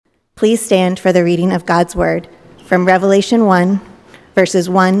Please stand for the reading of God's word from Revelation 1, verses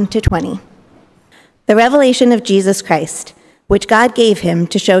 1 to 20. The revelation of Jesus Christ, which God gave him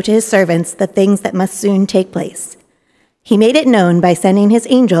to show to his servants the things that must soon take place. He made it known by sending his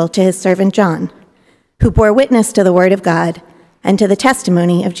angel to his servant John, who bore witness to the word of God and to the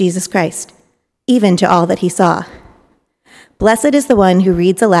testimony of Jesus Christ, even to all that he saw. Blessed is the one who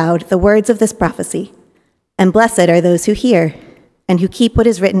reads aloud the words of this prophecy, and blessed are those who hear and who keep what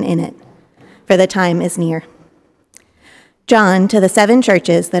is written in it, for the time is near. John, to the 7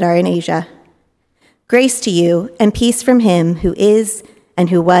 churches that are in Asia. Grace to you and peace from him who is, and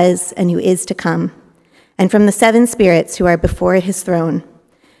who was, and who is to come, and from the 7 spirits who are before his throne,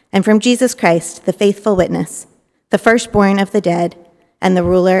 and from Jesus Christ, the faithful witness, the firstborn of the dead, and the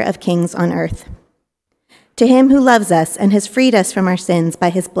ruler of kings on earth. To him who loves us and has freed us from our sins by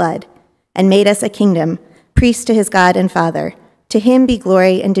his blood, and made us a kingdom, priest to his God and Father, to him be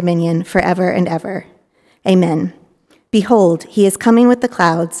glory and dominion forever and ever. Amen. Behold, he is coming with the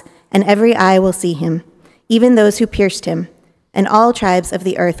clouds, and every eye will see him, even those who pierced him, and all tribes of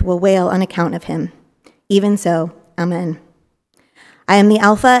the earth will wail on account of him. Even so, Amen. I am the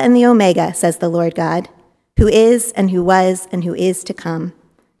Alpha and the Omega, says the Lord God, who is, and who was, and who is to come,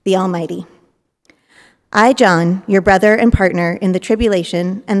 the Almighty. I, John, your brother and partner in the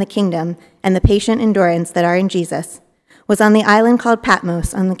tribulation and the kingdom and the patient endurance that are in Jesus, was on the island called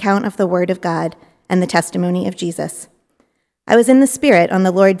Patmos on account of the word of God and the testimony of Jesus. I was in the Spirit on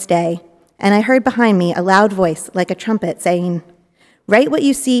the Lord's day, and I heard behind me a loud voice like a trumpet saying, "Write what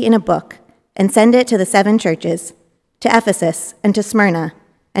you see in a book and send it to the 7 churches, to Ephesus and to Smyrna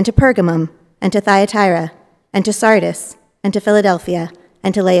and to Pergamum and to Thyatira and to Sardis and to Philadelphia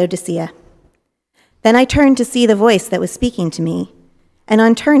and to Laodicea." Then I turned to see the voice that was speaking to me, and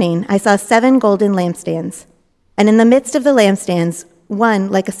on turning I saw 7 golden lampstands, and in the midst of the lampstands one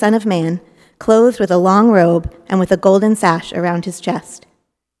like a son of man, clothed with a long robe and with a golden sash around his chest.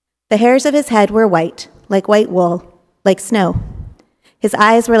 The hairs of his head were white, like white wool, like snow. His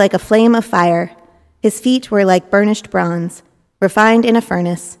eyes were like a flame of fire, his feet were like burnished bronze, refined in a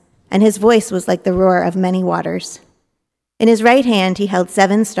furnace, and his voice was like the roar of many waters. In his right hand he held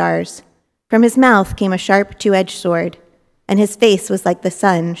 7 stars. From his mouth came a sharp 2-edged sword, and his face was like the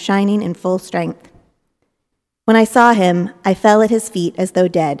sun shining in full strength. When I saw him, I fell at his feet as though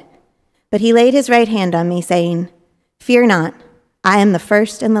dead. But he laid his right hand on me, saying, "Fear not, I am the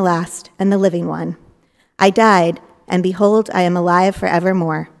first and the last and the living one. I died, and behold, I am alive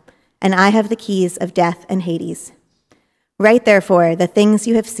forevermore, and I have the keys of death and Hades. Write therefore the things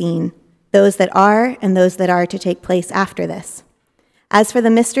you have seen, those that are and those that are to take place after this. As for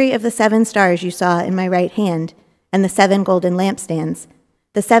the mystery of the 7 stars you saw in my right hand, and the 7 golden lampstands,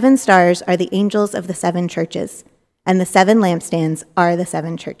 the 7 stars are the angels of the 7 churches, and the 7 lampstands are the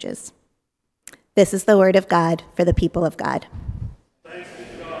 7 churches." This is the word of God for the people of God. Thanks be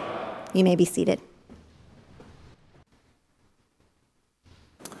to God. You may be seated.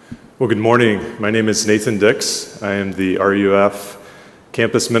 Well, good morning. My name is Nathan Dix. I am the RUF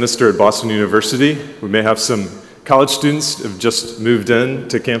campus minister at Boston University. We may have some college students who have just moved in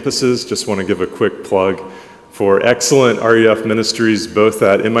to campuses. Just want to give a quick plug for excellent RUF ministries both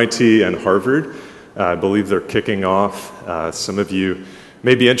at MIT and Harvard. I believe they're kicking off. Some of you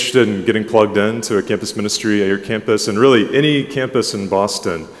may be interested in getting plugged in to a campus ministry at your campus, and really any campus in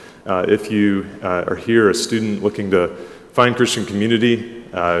Boston. If you are here, a student looking to find Christian community,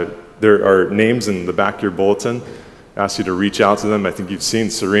 there are names in the back of your bulletin. I ask you to reach out to them. I think you've seen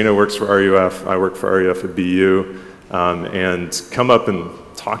Serena works for RUF. I work for RUF at BU. And come up and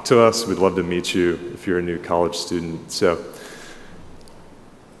talk to us. We'd love to meet you if you're a new college student. So,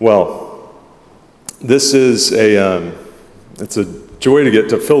 well, this is it's a joy to get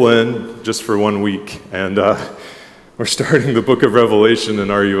to fill in just for 1 week. And we're starting the book of Revelation in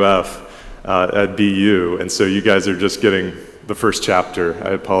RUF at BU. And so you guys are just getting the first chapter. I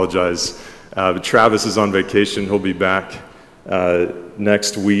apologize. But Travis is on vacation. He'll be back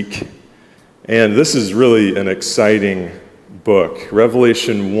next week. And this is really an exciting book.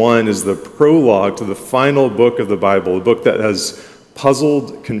 Revelation 1 is the prologue to the final book of the Bible, a book that has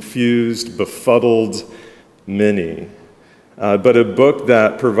puzzled, confused, befuddled many. But a book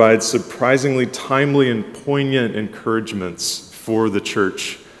that provides surprisingly timely and poignant encouragements for the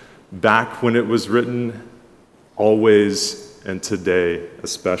church back when it was written, always, and today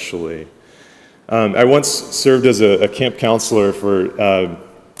especially. I once served as a camp counselor for,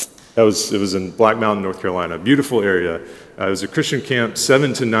 it was in Black Mountain, North Carolina, a beautiful area. It was a Christian camp,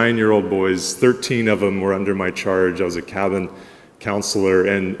 7 to 9-year-old boys, 13 of them were under my charge. I was a cabin counselor,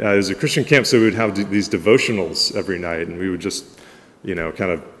 and it was a Christian camp, so we would have these devotionals every night, and we would just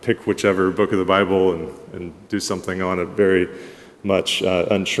kind of pick whichever book of the Bible and do something on it, very much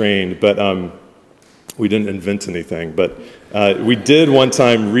untrained. But we didn't invent anything. But we did one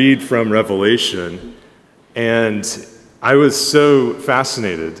time read from Revelation, and I was so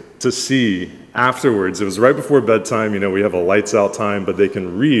fascinated to see afterwards. It was right before bedtime. We have a lights out time, but they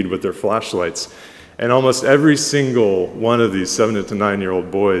can read with their flashlights. And almost every single one of these 7 to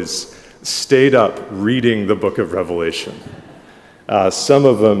 9-year-old boys stayed up reading the book of Revelation. Some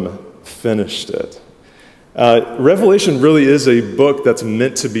of them finished it. Revelation really is a book that's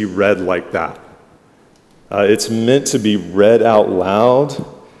meant to be read like that. It's meant to be read out loud.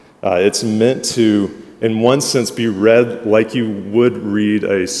 It's meant to, in one sense, be read like you would read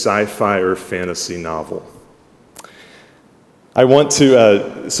a sci-fi or fantasy novel. I want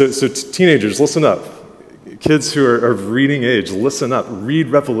to, so teenagers, listen up. Kids who are of reading age, listen up. Read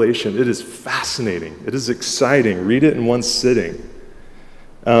Revelation. It is fascinating. It is exciting. Read it in one sitting.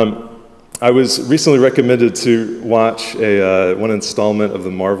 I was recently recommended to watch one installment of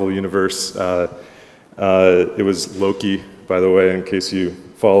the Marvel Universe. It was Loki, by the way, in case you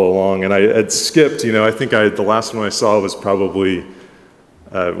follow along. And I had skipped, I think the last one I saw was probably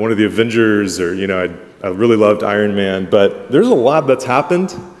one of the Avengers, or, I really loved Iron Man. But there's a lot that's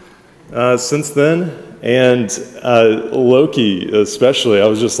happened since then. And Loki especially, I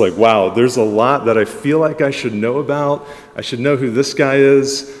was just like, wow, there's a lot that I feel like I should know about. I should know who this guy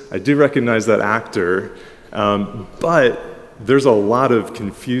is. I do recognize that actor. But there's a lot of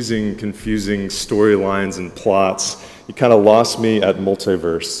confusing storylines and plots. You kind of lost me at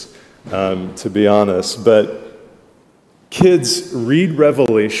multiverse, to be honest. But kids, read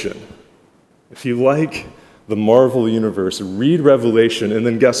Revelation. If you like the Marvel Universe, read Revelation, and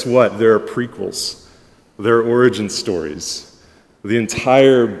then guess what? There are prequels. There are origin stories. The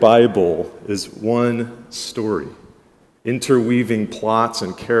entire Bible is one story, interweaving plots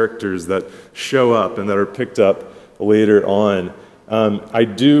and characters that show up and that are picked up later on. I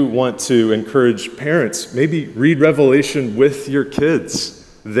do want to encourage parents, maybe read Revelation with your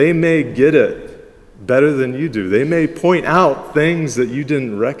kids. They may get it better than you do. They may point out things that you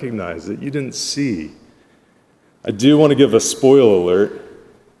didn't recognize, that you didn't see. I do want to give a spoiler alert.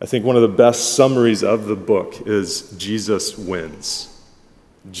 I think one of the best summaries of the book is Jesus wins.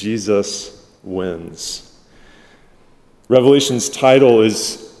 Jesus wins. Revelation's title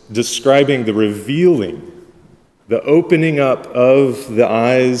is describing the revealing, the opening up of the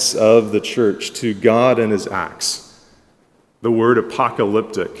eyes of the church to God and his acts. The word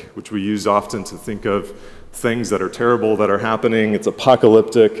apocalyptic, which we use often to think of things that are terrible that are happening, it's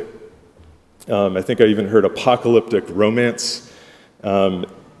apocalyptic. I think I even heard apocalyptic romance.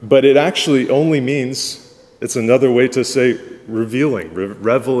 But it actually only means, it's another way to say revealing,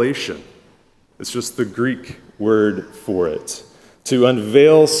 revelation. It's just the Greek word for it. To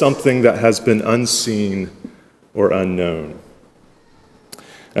unveil something that has been unseen or unknown.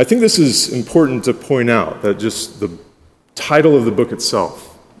 I think this is important to point out, that just the title of the book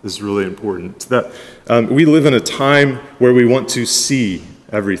itself is really important. That we live in a time where we want to see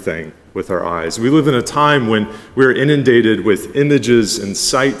everything with our eyes. We live in a time when we're inundated with images and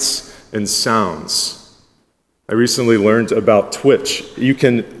sights and sounds. I recently learned about Twitch. You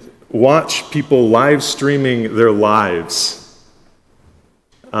can watch people live streaming their lives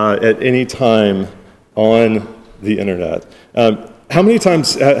at any time on the internet. How many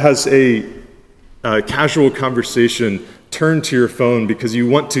times has a casual conversation turned to your phone because you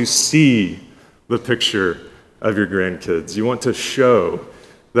want to see the picture of your grandkids? You want to show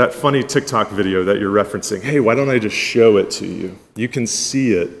that funny TikTok video that you're referencing. Hey, why don't I just show it to you? You can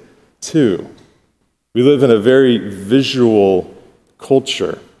see it too. We live in a very visual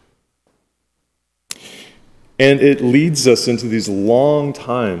culture. And it leads us into these long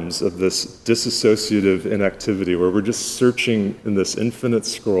times of this disassociative inactivity where we're just searching in this infinite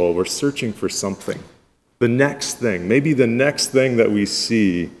scroll. We're searching for something. The next thing, maybe the next thing that we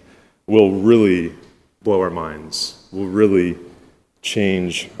see will really blow our minds, will really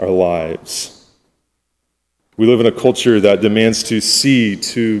change our lives. We live in a culture that demands to see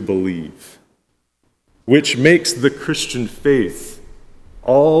to believe, which makes the Christian faith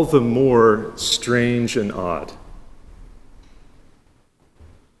all the more strange and odd.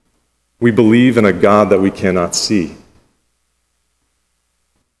 We believe in a God that we cannot see.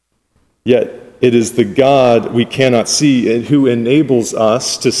 Yet it is the God we cannot see who enables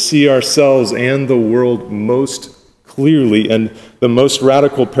us to see ourselves and the world most clearly. And the most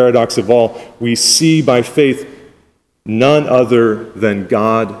radical paradox of all, we see by faith none other than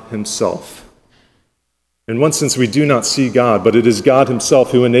God himself. In one sense, we do not see God, but it is God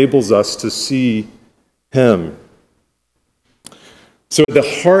himself who enables us to see him. So at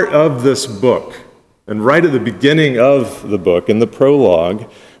the heart of this book, and right at the beginning of the book, in the prologue,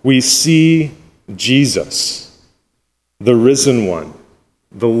 we see Jesus, the risen one,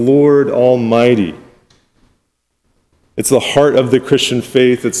 the Lord Almighty. It's the heart of the Christian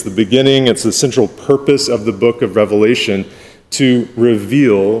faith. It's the beginning. It's the central purpose of the book of Revelation, to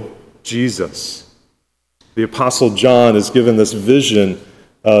reveal Jesus. The Apostle John is given this vision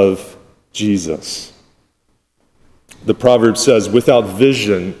of Jesus. The proverb says, without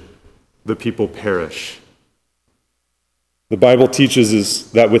vision, the people perish. The Bible teaches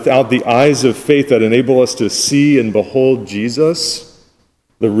us that without the eyes of faith that enable us to see and behold Jesus,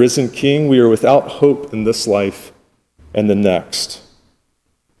 the risen King, we are without hope in this life and the next.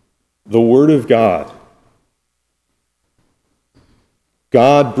 The Word of God,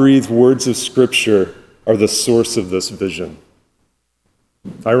 God-breathed words of Scripture, are the source of this vision.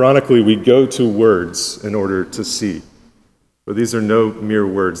 Ironically, we go to words in order to see. But these are no mere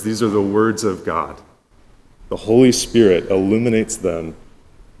words. These are the words of God. The Holy Spirit illuminates them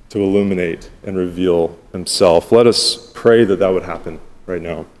to illuminate and reveal himself. Let us pray that that would happen right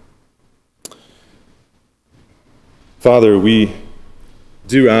now. Father, we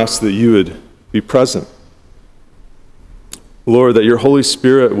do ask that you would be present. Lord, that your Holy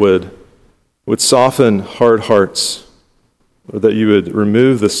Spirit would soften hard hearts, or that you would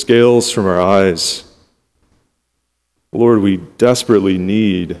remove the scales from our eyes. Lord, we desperately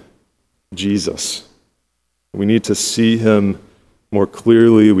need Jesus. We need to see him more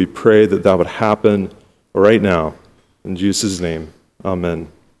clearly. We pray that that would happen right now. In Jesus' name,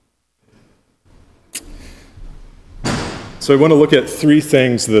 amen. So I want to look at three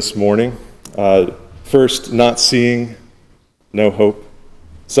things this morning. First, not seeing, no hope.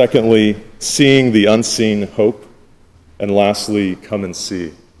 Secondly, seeing the unseen hope. And lastly, come and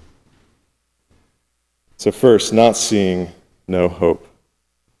see. So first, not seeing, no hope.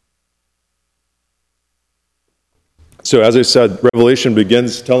 So as I said, Revelation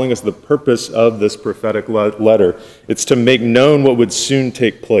begins telling us the purpose of this prophetic letter. It's to make known what would soon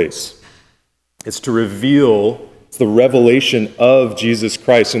take place. It's to reveal, it's the revelation of Jesus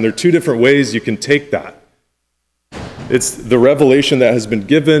Christ. And there are two different ways you can take that. It's the revelation that has been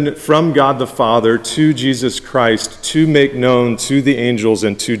given from God the Father to Jesus Christ to make known to the angels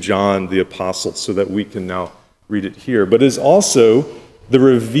and to John the Apostle, so that we can now read it here. But it is also the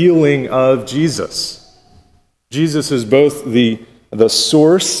revealing of Jesus. Jesus is both the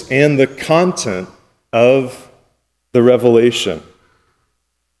source and the content of the revelation.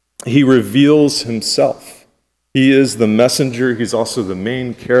 He reveals himself. He is the messenger. He's also the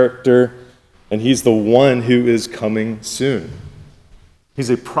main character. And he's the one who is coming soon. He's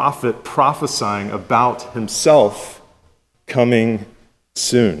a prophet prophesying about himself coming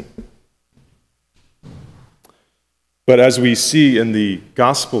soon. But as we see in the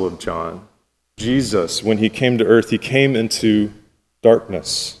Gospel of John, Jesus, when he came to earth, he came into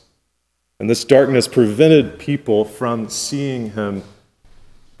darkness. And this darkness prevented people from seeing him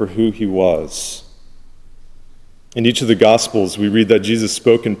for who he was. In each of the Gospels, we read that Jesus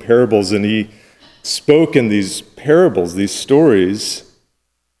spoke in parables, and he spoke in these parables, these stories,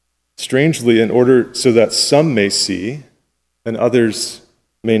 strangely, in order so that some may see and others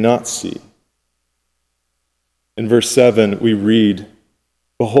may not see. In verse 7, we read,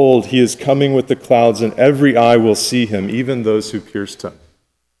 "Behold, he is coming with the clouds, and every eye will see him, even those who pierced him."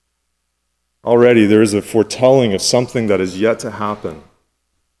 Already there is a foretelling of something that is yet to happen,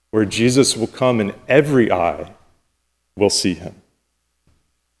 where Jesus will come and every eye will see him.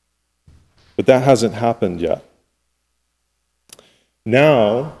 But that hasn't happened yet.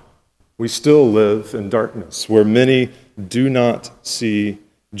 Now, we still live in darkness, where many do not see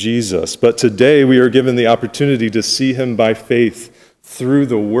Jesus. But today we are given the opportunity to see him by faith through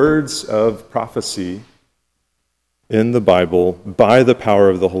the words of prophecy in the Bible. By the power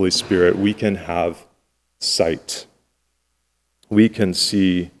of the Holy Spirit, we can have sight. We can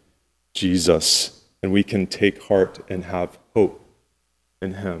see Jesus, and we can take heart and have hope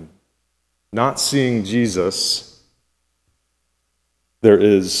in him. Not seeing Jesus, there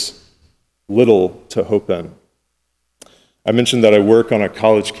is little to hope in. I mentioned that I work on a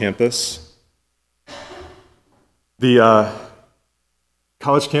college campus. The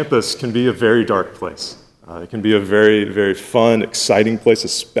college campus can be a very dark place. It can be a very, very fun, exciting place,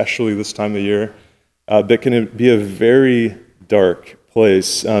 especially this time of year. But can be a very dark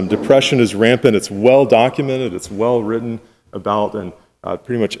place. Depression is rampant. It's well documented. It's well written about, and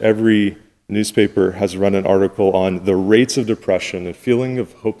pretty much every newspaper has run an article on the rates of depression and feeling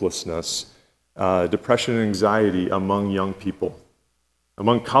of hopelessness, depression and anxiety among young people.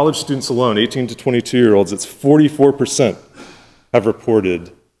 Among college students alone, 18 to 22-year-olds, it's 44%. have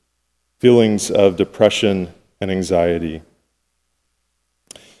reported feelings of depression and anxiety.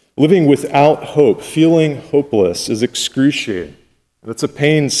 Living without hope, feeling hopeless, is excruciating. That's a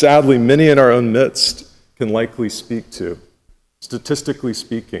pain, sadly, many in our own midst can likely speak to. Statistically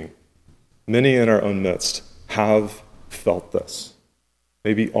speaking, many in our own midst have felt this,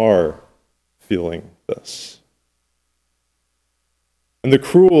 maybe are feeling this. And the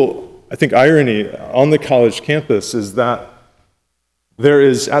cruel, I think, irony on the college campus is that there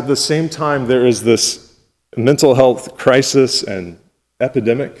is, at the same time, there is this mental health crisis and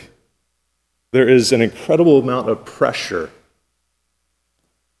epidemic. There is an incredible amount of pressure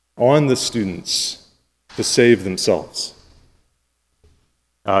on the students to save themselves.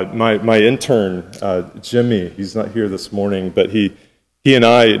 My intern, Jimmy, he's not here this morning, but he and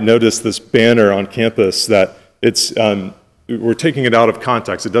I noticed this banner on campus that it's, we're taking it out of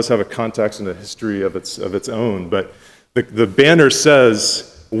context. It does have a context and a history of its own, but the banner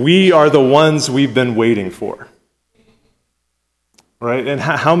says, "We are the ones we've been waiting for." Right? And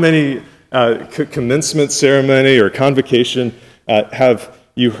how many commencement ceremony or convocation have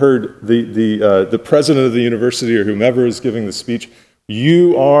you heard the president of the university or whomever is giving the speech,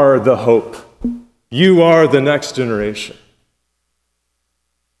 "You are the hope. You are the next generation."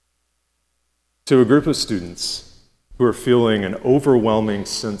 To a group of students who are feeling an overwhelming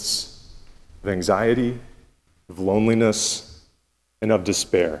sense of anxiety, of loneliness, and of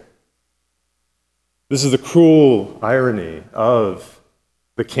despair. This is the cruel irony of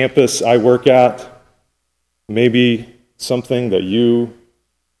the campus I work at, maybe something that you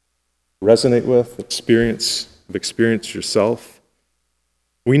resonate with, have experienced yourself.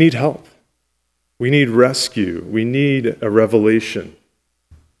 We need help. We need rescue. We need a revelation.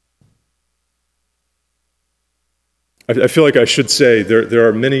 I feel like I should say there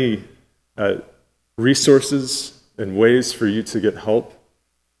are many resources and ways for you to get help.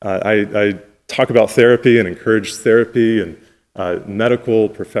 I talk about therapy and encourage therapy and medical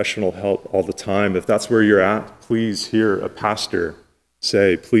professional help all the time. If that's where you're at, please hear a pastor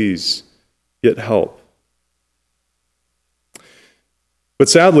say, please get help. But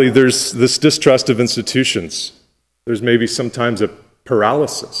sadly, there's this distrust of institutions. There's maybe sometimes a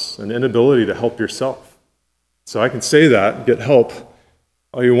paralysis, an inability to help yourself. So I can say that, get help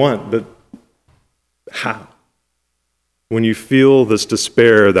all you want, but how? When you feel this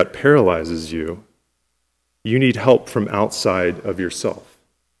despair that paralyzes you, you need help from outside of yourself.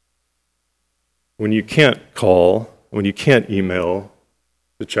 When you can't call, when you can't email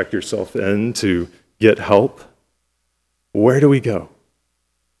to check yourself in to get help, where do we go?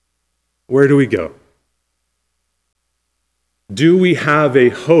 Where do we go? Do we have a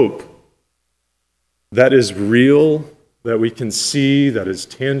hope that is real, that we can see, that is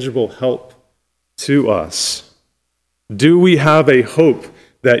tangible help to us? Do we have a hope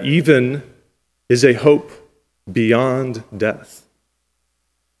that even is a hope beyond death?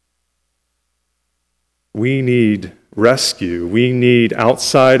 We need rescue. We need,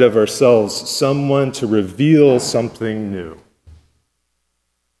 outside of ourselves, someone to reveal something new.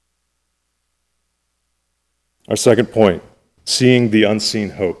 Our second point, seeing the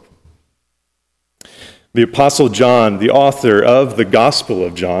unseen hope. The Apostle John, the author of the Gospel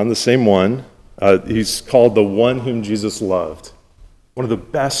of John, the same one, he's called the one whom Jesus loved, one of the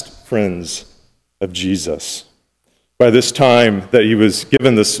best friends of Jesus. By this time that he was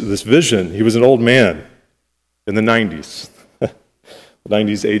given this vision, he was an old man in the 90s,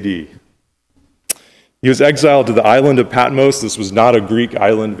 90s AD. He was exiled to the island of Patmos. This was not a Greek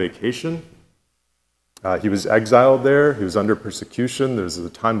island vacation. He was exiled there. He was under persecution. There was a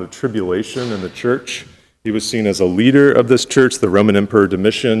time of tribulation in the church. He was seen as a leader of this church. The Roman Emperor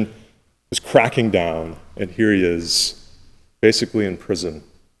Domitian was cracking down, and here he is, basically in prison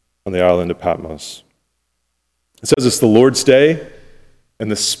on the island of Patmos. It says it's the Lord's day,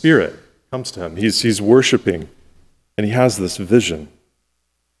 and the Spirit comes to him. He's worshiping, and he has this vision.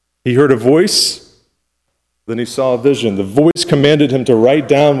 He heard a voice, then he saw a vision. The voice commanded him to write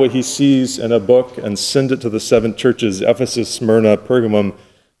down what he sees in a book and send it to the 7 churches: Ephesus, Smyrna, Pergamum,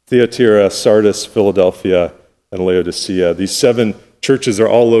 Thyatira, Sardis, Philadelphia, and Laodicea. These 7 churches are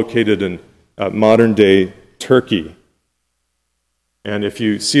all located in modern-day Turkey. And if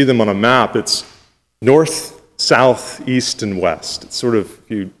you see them on a map, it's north, south, east, and west. It's sort of,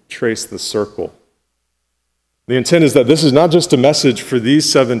 if you trace the circle. The intent is that this is not just a message for these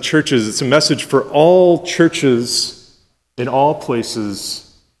 7 churches, it's a message for all churches in all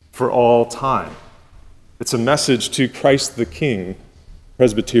places for all time. It's a message to Christ the King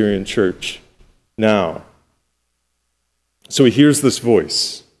Presbyterian Church now. So he hears this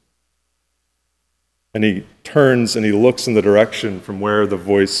voice. And he turns and he looks in the direction from where the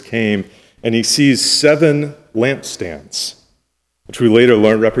voice came, and he sees 7 lampstands, which we later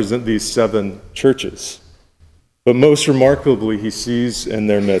learn represent these 7 churches. But most remarkably, he sees in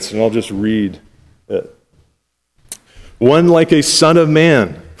their midst, and I'll just read it. One like a son of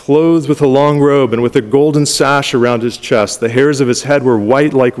man, clothed with a long robe and with a golden sash around his chest. The hairs of his head were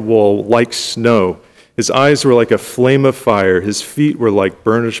white like wool, like snow. His eyes were like a flame of fire. His feet were like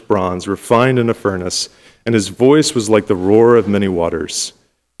burnished bronze, refined in a furnace. And his voice was like the roar of many waters.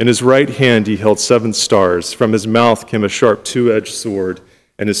 In his right hand he held 7 stars. From his mouth came a sharp 2-edged sword,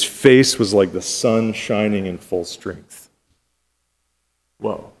 and his face was like the sun shining in full strength.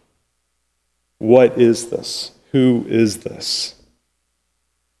 Whoa. What is this? Who is this?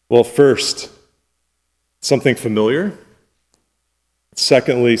 Well, first, something familiar.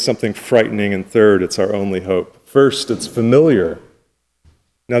 Secondly, something frightening. And third, it's our only hope. First, it's familiar.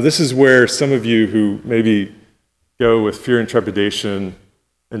 Now, this is where some of you who maybe go with fear and trepidation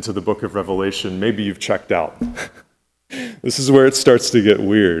into the book of Revelation, maybe you've checked out. This is where it starts to get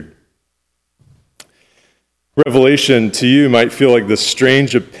weird. Revelation to you might feel like this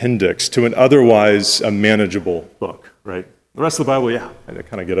strange appendix to an otherwise a manageable book, right? The rest of the Bible, yeah, I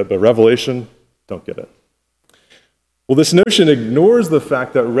kind of get it, but Revelation, don't get it. Well, this notion ignores the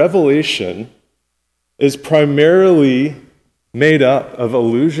fact that Revelation is primarily made up of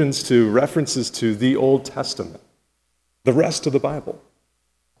allusions to, references to the Old Testament, the rest of the Bible.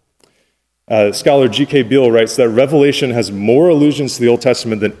 Scholar G.K. Beale writes that Revelation has more allusions to the Old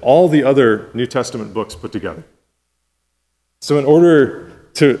Testament than all the other New Testament books put together. So in order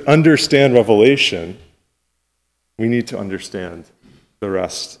to understand Revelation, we need to understand the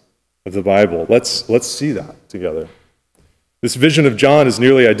rest of the Bible. Let's see that together. This vision of John is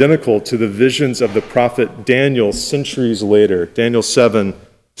nearly identical to the visions of the prophet Daniel centuries later. Daniel 7,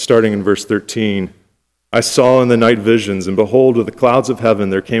 starting in verse 13. I saw in the night visions, and behold, with the clouds of heaven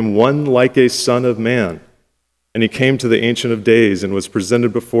there came one like a son of man. And he came to the Ancient of Days and was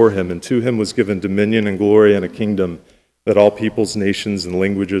presented before him, and to him was given dominion and glory and a kingdom, that all peoples, nations, and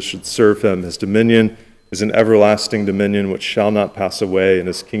languages should serve him. His dominion is an everlasting dominion which shall not pass away, and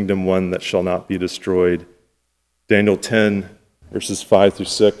his kingdom one that shall not be destroyed. Daniel 10, verses 5 through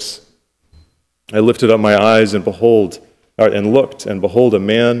 6. I lifted up my eyes and looked, and behold, a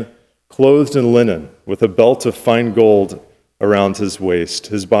man clothed in linen, with a belt of fine gold around his waist.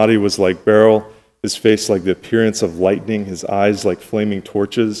 His body was like beryl, his face like the appearance of lightning, his eyes like flaming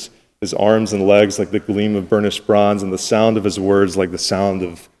torches, his arms and legs like the gleam of burnished bronze, and the sound of his words like the sound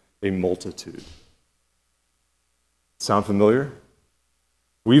of a multitude. Sound familiar?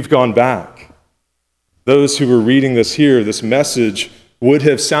 We've gone back. Those who were reading this here, this message, would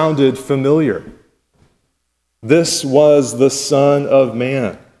have sounded familiar. This was the Son of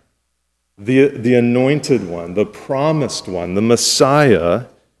Man, the anointed one, the promised one, the Messiah,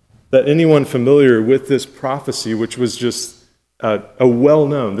 that anyone familiar with this prophecy, which was just a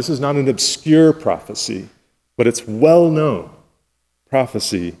well-known, this is not an obscure prophecy, but it's well-known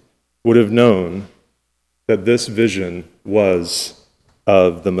prophecy, would have known that this vision was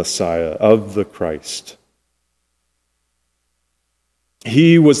of the Messiah, of the Christ.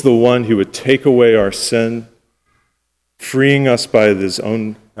 He was the one who would take away our sin, freeing us by his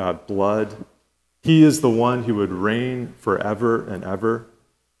own blood. He is the one who would reign forever and ever.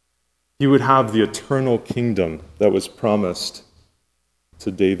 He would have the eternal kingdom that was promised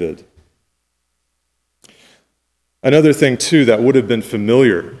to David. Another thing, too, that would have been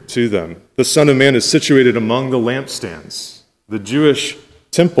familiar to them, the Son of Man is situated among the lampstands. The Jewish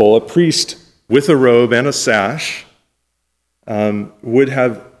temple, a priest with a robe and a sash, would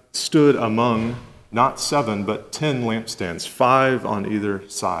have stood among not 7, but 10 lampstands, 5 on either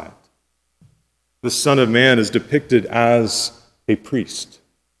side. The Son of Man is depicted as a priest,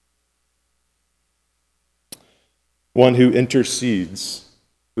 one who intercedes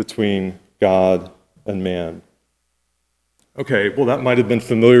between God and man. Okay, well, that might have been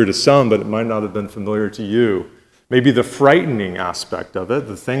familiar to some, but it might not have been familiar to you. Maybe the frightening aspect of it,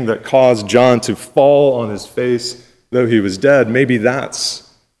 the thing that caused John to fall on his face though he was dead, maybe that's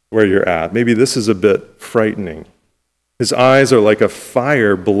where you're at. Maybe this is a bit frightening. His eyes are like a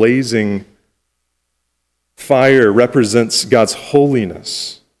fire blazing. Fire represents God's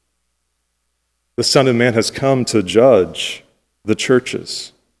holiness. The Son of Man has come to judge the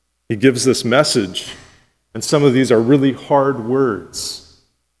churches. He gives this message, and some of these are really hard words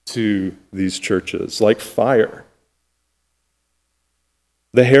to these churches, like fire.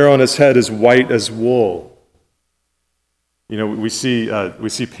 The hair on his head is white as wool. You know, we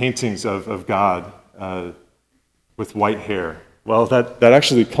see paintings of God with white hair. Well, that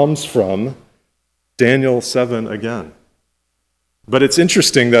actually comes from Daniel 7 again. But it's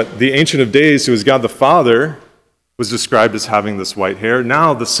interesting that the Ancient of Days, who is God the Father, was described as having this white hair.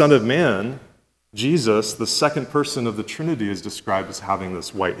 Now the Son of Man, Jesus, the second person of the Trinity, is described as having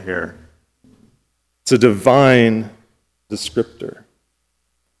this white hair. It's a divine descriptor.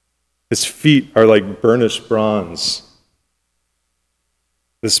 His feet are like burnished bronze.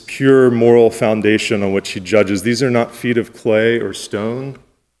 This pure moral foundation on which he judges. These are not feet of clay or stone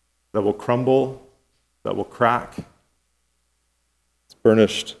that will crumble, that will crack. It's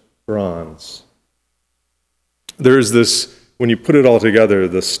burnished bronze. There's this, when you put it all together,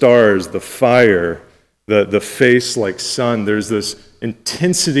 the stars, the fire, the face like sun, there's this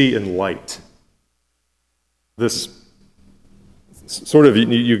intensity in light. This sort of,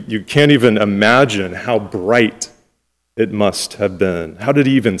 you can't even imagine how bright it must have been. How did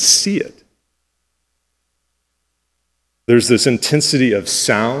he even see it? There's this intensity of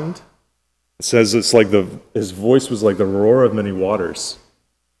sound. It says it's like his voice was like the roar of many waters.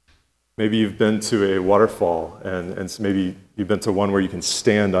 Maybe you've been to a waterfall, and maybe you've been to one where you can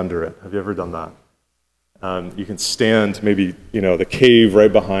stand under it. Have you ever done that? You can stand, maybe, the cave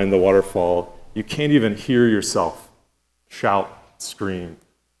right behind the waterfall. You can't even hear yourself shout, scream,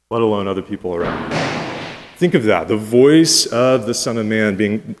 let alone other people around you. Think of that, the voice of the Son of Man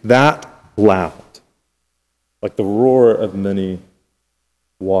being that loud, like the roar of many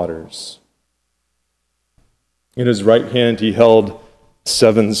waters. In his right hand he held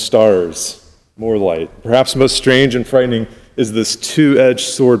 7 stars, more light. Perhaps most strange and frightening is this two-edged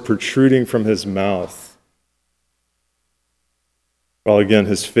sword protruding from his mouth, while again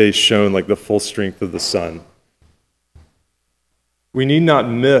his face shone like the full strength of the sun. We need not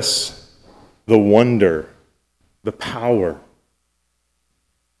miss the wonder, the power.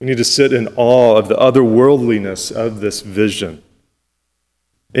 We need to sit in awe of the otherworldliness of this vision.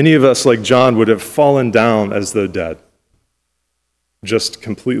 Any of us, like John, would have fallen down as though dead, just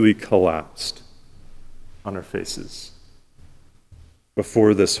completely collapsed on our faces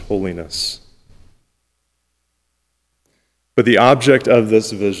before this holiness. But the object of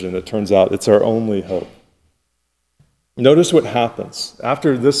this vision, it turns out, it's our only hope. Notice what happens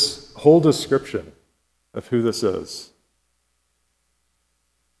after this whole description of who this is.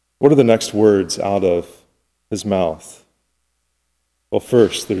 What are the next words out of his mouth? Well,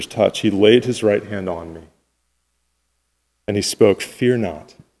 first, there's touch. He laid his right hand on me, and he spoke, "Fear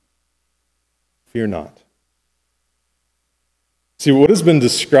not. Fear not." See, what has been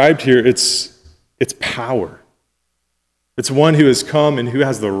described here, it's power. It's one who has come and who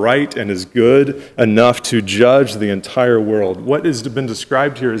has the right and is good enough to judge the entire world. What has been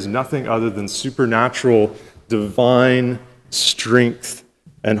described here is nothing other than supernatural, divine strength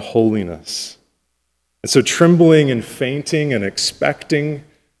and holiness. And so trembling and fainting and expecting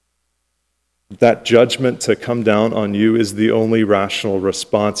that judgment to come down on you is the only rational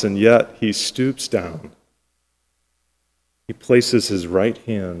response, and yet he stoops down. He places his right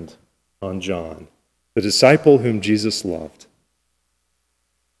hand on John, the disciple whom Jesus loved,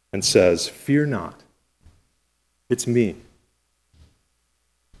 and says, "Fear not, it's me."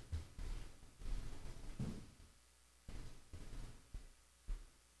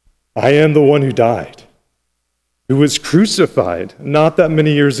 I am the one who died, who was crucified not that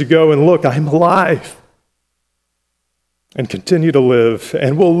many years ago, and look, I'm alive and continue to live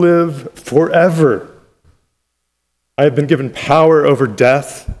and will live forever. I have been given power over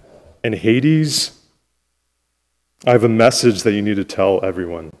death and Hades. I have a message that you need to tell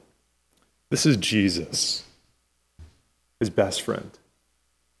everyone. This is Jesus, his best friend.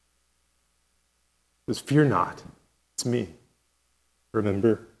 He says, "Fear not, it's me."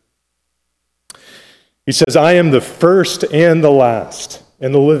 Remember? He says, "I am the first and the last,"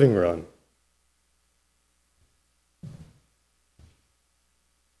 in the living room.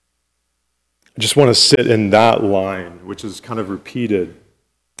 I just want to sit in that line, which is kind of repeated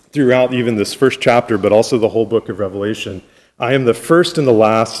throughout even this first chapter, but also the whole book of Revelation. I am the first and the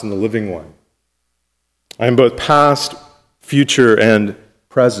last and the living one. I am both past, future, and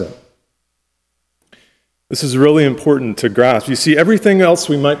present. This is really important to grasp. You see, everything else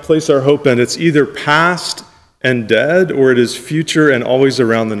we might place our hope in, it's either past and dead, or it is future and always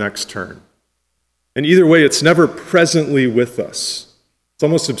around the next turn. And either way, it's never presently with us. It's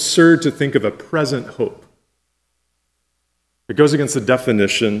almost absurd to think of a present hope. It goes against the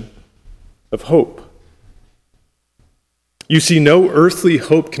definition of hope. You see, no earthly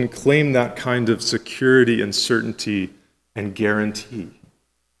hope can claim that kind of security and certainty and guarantee.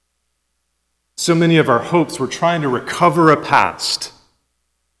 So many of our hopes, we're trying to recover a past,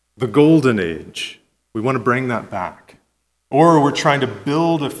 the golden age. We want to bring that back. Or we're trying to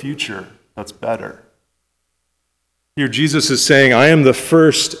build a future that's better. Here Jesus is saying, I am the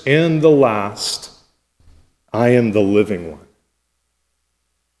first and the last. I am the living one.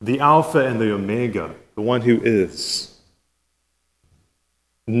 The Alpha and the Omega, the one who is.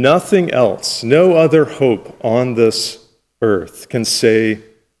 Nothing else, no other hope on this earth can say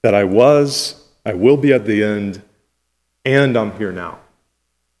that I was, I will be at the end, and I'm here now.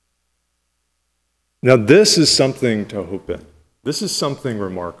 Now this is something to hope in. This is something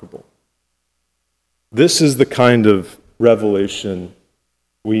remarkable. This is the kind of revelation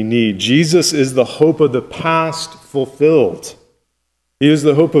we need. Jesus is the hope of the past fulfilled. He is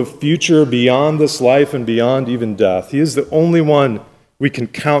the hope of future beyond this life and beyond even death. He is the only one we can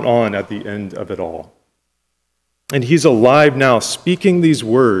count on at the end of it all. And he's alive now, speaking these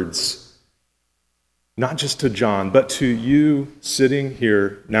words, not just to John, but to you sitting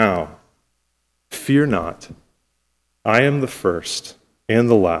here now. Fear not. I am the first and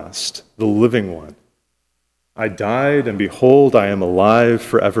the last, the living one. I died, and behold, I am alive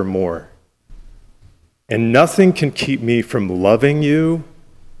forevermore. And nothing can keep me from loving you,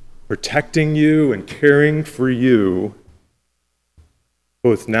 protecting you, and caring for you,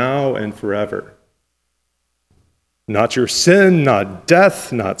 both now and forever. Not your sin, not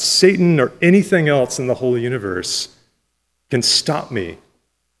death, not Satan, or anything else in the whole universe can stop me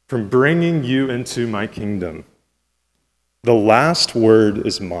from bringing you into my kingdom. The last word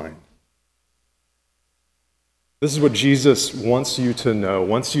is mine. This is what Jesus wants you to know,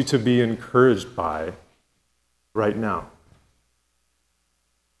 wants you to be encouraged by right now.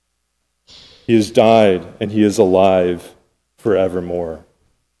 He has died and he is alive forevermore.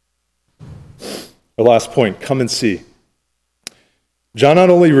 The last point, come and see. John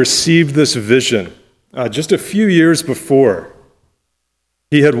not only received this vision just a few years before,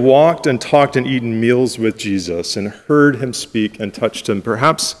 he had walked and talked and eaten meals with Jesus and heard him speak and touched him.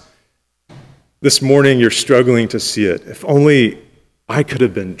 Perhaps this morning you're struggling to see it. If only I could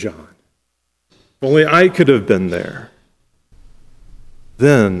have been John. If only I could have been there.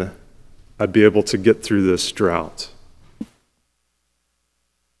 Then I'd be able to get through this drought.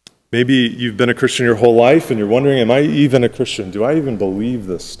 Maybe you've been a Christian your whole life and you're wondering, am I even a Christian? Do I even believe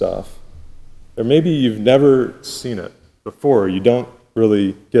this stuff? Or maybe you've never seen it before. You don't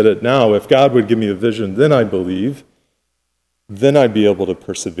really get it now. If God would give me a vision, then I believe. Then I'd be able to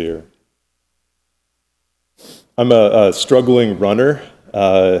persevere. I'm a struggling runner.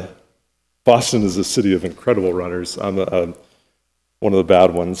 Boston is a city of incredible runners. I'm one of the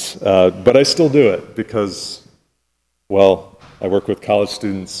bad ones. But I still do it because, well, I work with college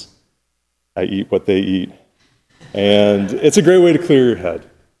students. I eat what they eat. And it's a great way to clear your head.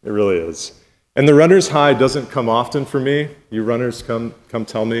 It really is. And the runner's high doesn't come often for me. You runners come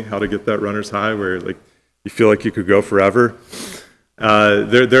tell me how to get that runner's high where like you feel like you could go forever.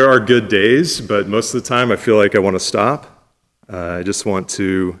 There are good days, but most of the time I feel like I want to stop. I just want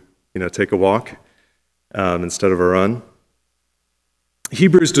to, take a walk instead of a run.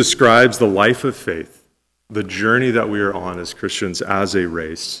 Hebrews describes the life of faith, the journey that we are on as Christians, as a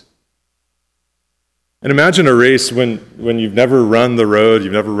race. And imagine a race when you've never run the road,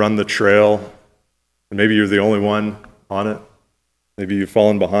 you've never run the trail, and maybe you're the only one on it. Maybe you've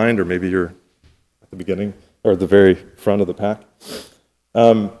fallen behind, or maybe you're at the beginning or at the very front of the pack.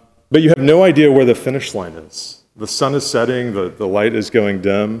 But you have no idea where the finish line is. The sun is setting, the light is going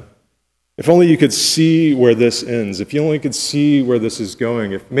dim. If only you could see where this ends. If you only could see where this is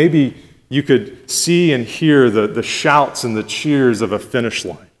going. If maybe you could see and hear the shouts and the cheers of a finish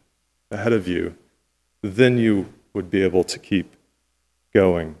line ahead of you, then you would be able to keep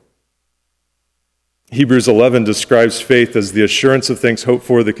going. Hebrews 11 describes faith as the assurance of things hoped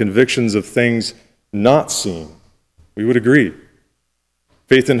for, the convictions of things not seen. We would agree.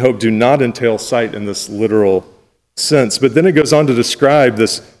 Faith and hope do not entail sight in this literal sense. But then it goes on to describe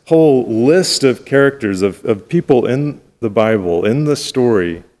this whole list of characters, of people in the Bible, in the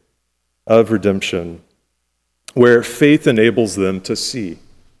story of redemption, where faith enables them to see.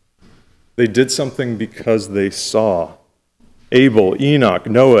 They did something because they saw. Abel, Enoch,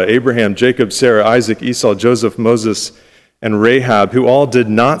 Noah, Abraham, Jacob, Sarah, Isaac, Esau, Joseph, Moses, and Rahab, who all did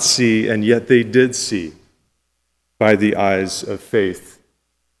not see, and yet they did see by the eyes of faith.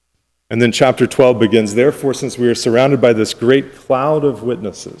 And then chapter 12 begins, therefore, since we are surrounded by this great cloud of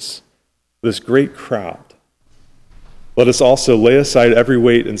witnesses, this great crowd, let us also lay aside every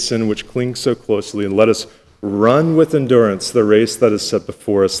weight and sin which clings so closely, and let us run with endurance the race that is set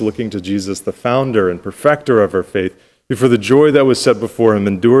before us, looking to Jesus, the founder and perfecter of our faith, who for the joy that was set before him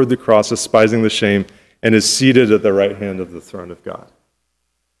endured the cross, despising the shame, and is seated at the right hand of the throne of God.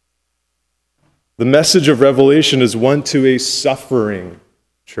 The message of Revelation is one to a suffering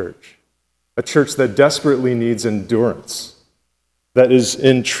church. a church that desperately needs endurance, that is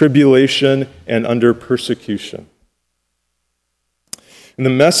in tribulation and under persecution. And the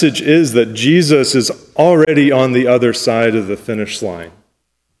message is that Jesus is already on the other side of the finish line.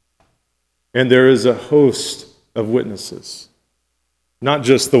 And there is a host of witnesses, not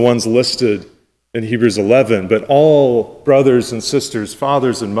just the ones listed in Hebrews 11, but all brothers and sisters,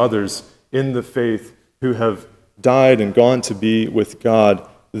 fathers and mothers in the faith who have died and gone to be with God.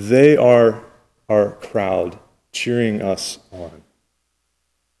 They are our crowd cheering us on.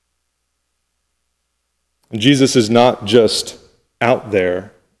 And Jesus is not just out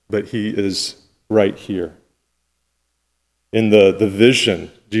there, but he is right here. In the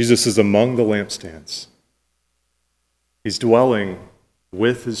vision, Jesus is among the lampstands. He's dwelling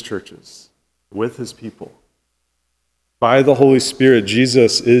with his churches, with his people. By the Holy Spirit,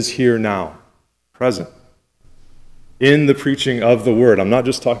 Jesus is here now, present. In the preaching of the word, I'm not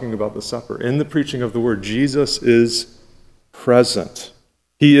just talking about the supper. In the preaching of the word, Jesus is present.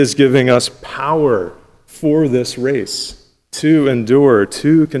 He is giving us power for this race, to endure,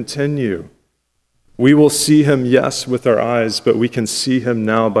 to continue. We will see him, yes, with our eyes, but we can see him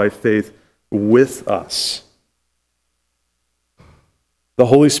now by faith with us. The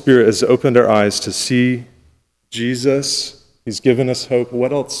Holy Spirit has opened our eyes to see Jesus. He's given us hope.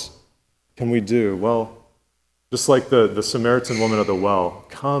 What else can we do? Well, just like the Samaritan woman at the well,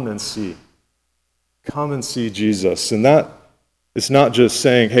 come and see. Come and see Jesus. And that is not just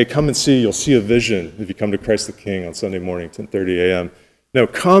saying, hey, come and see, you'll see a vision if you come to Christ the King on Sunday morning, 10:30 a.m. No,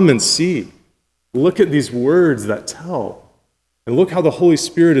 come and see. Look at these words that tell. And look how the Holy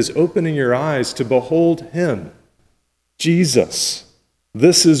Spirit is opening your eyes to behold him, Jesus.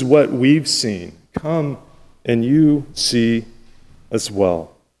 This is what we've seen. Come and you see as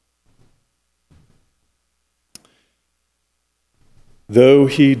well. Though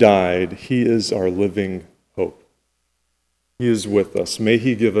he died, he is our living hope. He is with us. May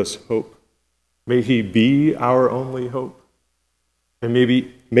he give us hope. May he be our only hope. And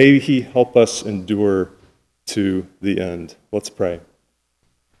may he help us endure to the end. Let's pray.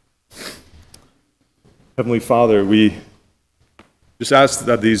 Heavenly Father, we just ask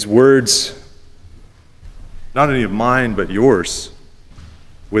that these words, not any of mine, but yours,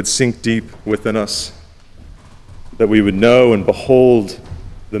 would sink deep within us, that we would know and behold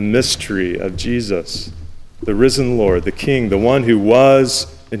the mystery of Jesus, the risen Lord, the King, the one who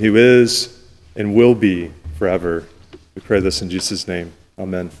was and who is and will be forever. We pray this in Jesus' name.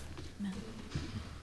 Amen.